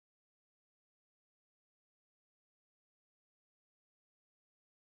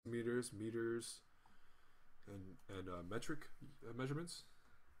centimeters, meters, and metric measurements.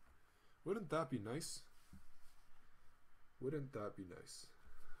 Wouldn't that be nice? Wouldn't that be nice?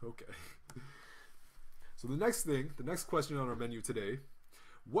 Okay. So the next question on our menu today,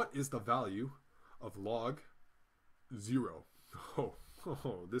 what is the value of log 0? Oh,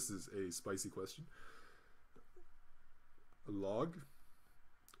 this is a spicy question. Log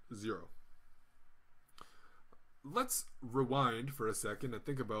 0. Let's rewind for a second and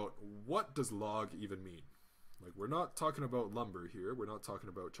think about, what does log even mean? Like, we're not talking about lumber here. We're not talking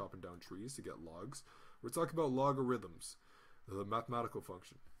about chopping down trees to get logs. We're talking about logarithms, the mathematical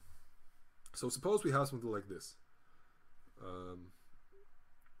function. So suppose we have something like this.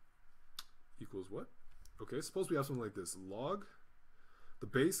 Equals what? Okay, suppose we have something like this. Log, the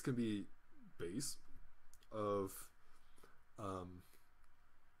base can be base of,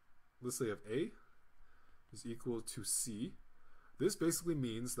 let's say of A is equal to C. This basically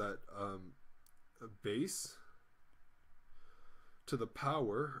means that a base to the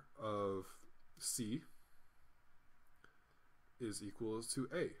power of C is equal to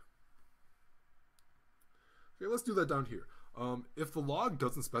A. Okay, let's do that down here. If the log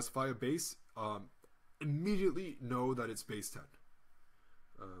doesn't specify a base, immediately know that it's base 10.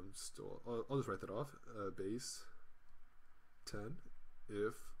 I'll just write that off. Base 10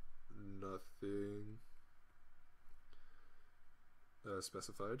 if nothing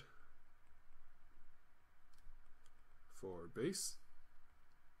specified for base.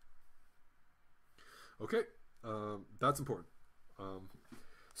 Okay, that's important.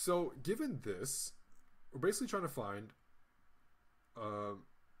 So given this, we're basically trying to find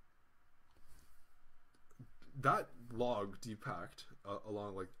that log depacked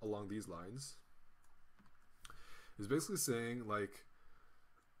along these lines is basically saying, like,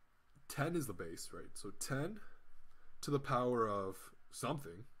 10 is the base, right? So 10 to the power of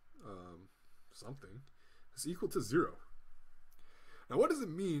something something is equal to 0. Now what does it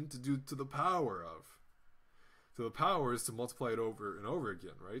mean to do to the power of? So the power is to multiply it over and over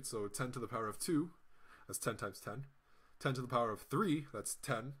again, right? So 10 to the power of 2, that's 10 times 10. 10 to the power of 3, that's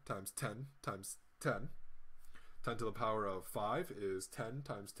 10 times 10 times 10. 10 to the power of 5 is 10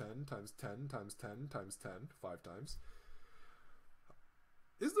 times 10 times 10 times 10 times 10, 5 times.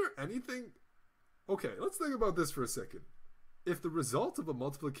 Is there anything... Okay, let's think about this for a second. If the result of a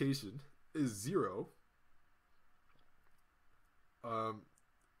multiplication is 0,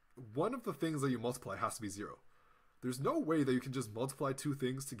 one of the things that you multiply has to be 0. There's no way that you can just multiply two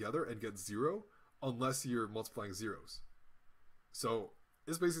things together and get 0 unless you're multiplying zeros. So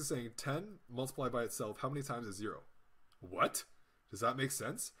it's basically saying 10 multiplied by itself, how many times is 0? What? Does that make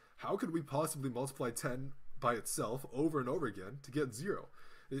sense? How could we possibly multiply 10 by itself over and over again to get 0?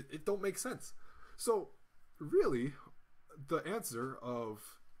 It don't make sense. So really, the answer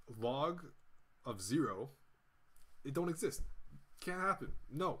of log of 0, it don't exist. Can't happen.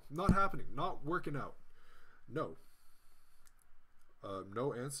 No, not happening. Not working out. No.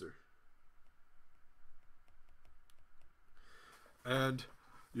 No answer. And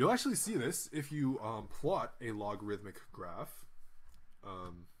you'll actually see this if you plot a logarithmic graph.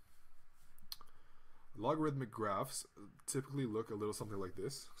 Logarithmic graphs typically look a little something like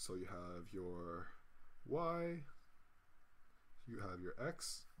this. So you have your y, you have your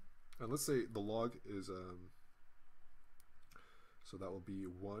x, and let's say the log is so that will be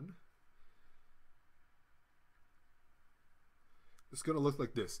 1. It's going to look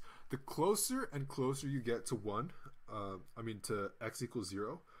like this. The closer and closer you get to 1, to x equals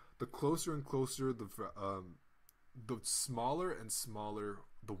 0, the closer and closer the smaller and smaller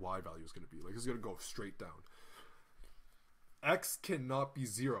the y value is going to be. Like, it's going to go straight down. X cannot be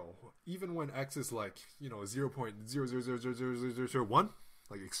 0, even when x is like, 0.0000001,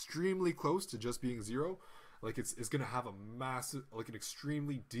 like extremely close to just being 0. Like, it's going to have a massive, like an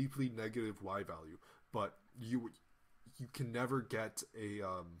extremely deeply negative y value, but you can never get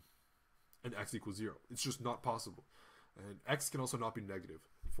an x equals 0. It's just not possible. And x can also not be negative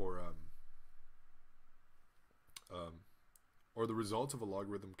for or the result of a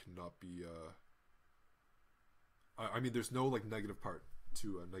logarithm cannot be there's no like negative part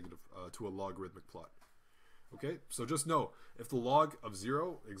to a to a logarithmic plot. Okay, so just know, if the log of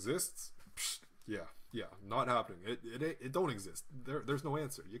 0 exists, yeah, not happening. It don't exist. There's no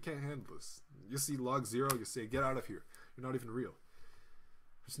answer. You can't handle this. You see log 0, you say, get out of here. You're not even real.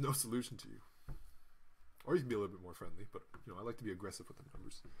 There's no solution to you. Or you can be a little bit more friendly, but I like to be aggressive with the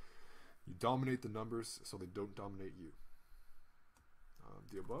numbers. You dominate the numbers so they don't dominate you.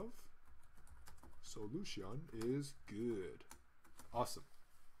 The above solution is good. Awesome.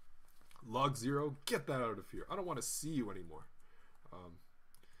 Log 0, get that out of here. I don't want to see you anymore.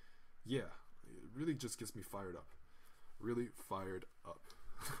 yeah, it really just gets me fired up. Really fired up.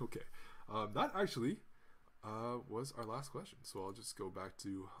 Okay, that actually was our last question. So I'll just go back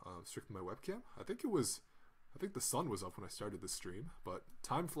to strictly my webcam. I think the sun was up when I started the stream, but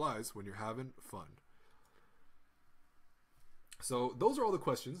time flies when you're having fun. So those are all the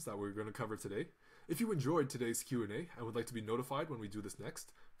questions that we're going to cover today. If you enjoyed today's Q&A and would like to be notified when we do this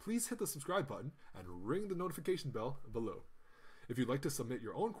next, please hit the subscribe button and ring the notification bell below. If you'd like to submit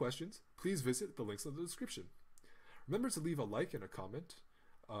your own questions, please visit the links in the description. Remember to leave a like and a comment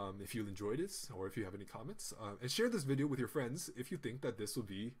if you enjoyed this or if you have any comments, and share this video with your friends if you think that this will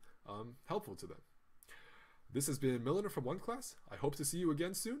be helpful to them. This has been Milliner from OneClass. I hope to see you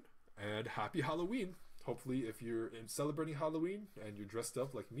again soon, and happy Halloween. Hopefully if you're celebrating Halloween and you're dressed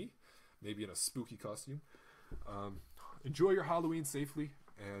up like me, maybe in a spooky costume, enjoy your Halloween safely,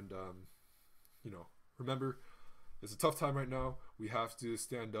 and remember, it's a tough time right now. We have to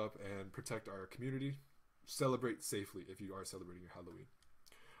stand up and protect our community. Celebrate safely if you are celebrating your Halloween.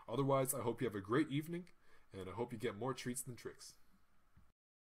 Otherwise, I hope you have a great evening, and I hope you get more treats than tricks.